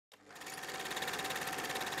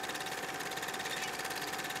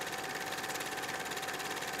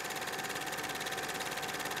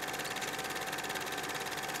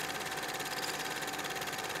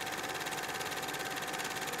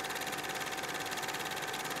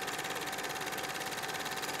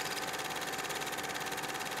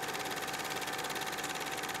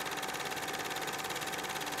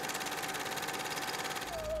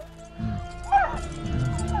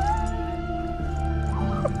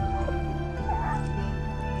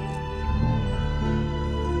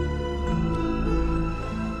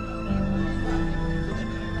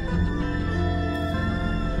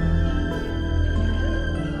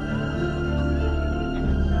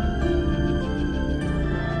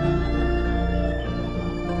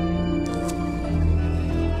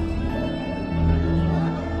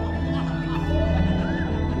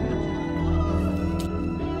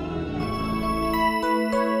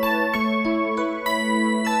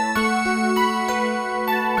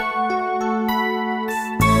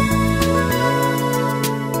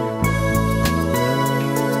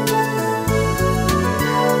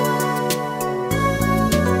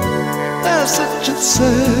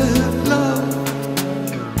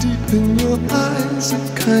eyes, a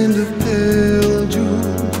kind of pale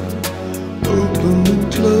jewel, open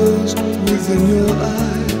and closed within your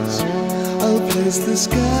eyes. I'll place the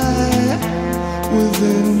sky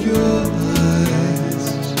within your eyes.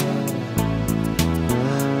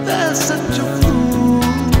 There's such a full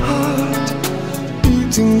heart,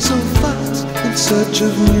 beating so fast in search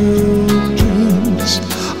of new dreams.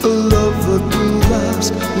 A love that will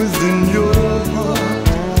last within your heart.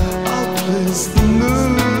 I'll place the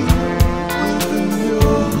moon within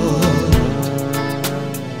your heart.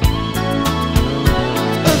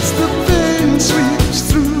 As the pain sweeps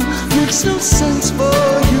through, makes no sense for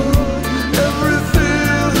you.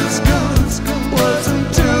 Everything is gone, wasn't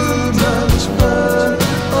too much fun.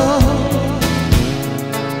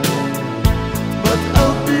 But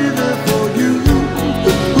I'll be there for you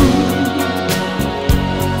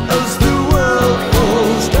as the world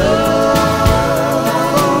falls down.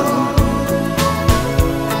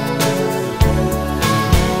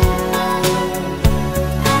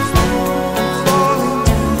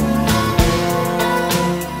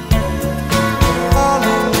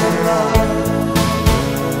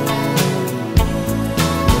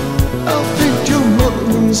 I'll paint your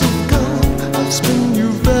mornings of gold, I'll spend you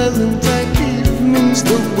Valentine evenings,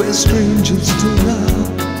 though we're strangers till now.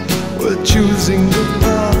 We're choosing the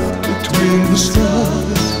path between the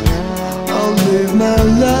stars. I'll leave my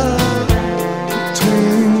love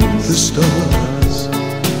between the stars.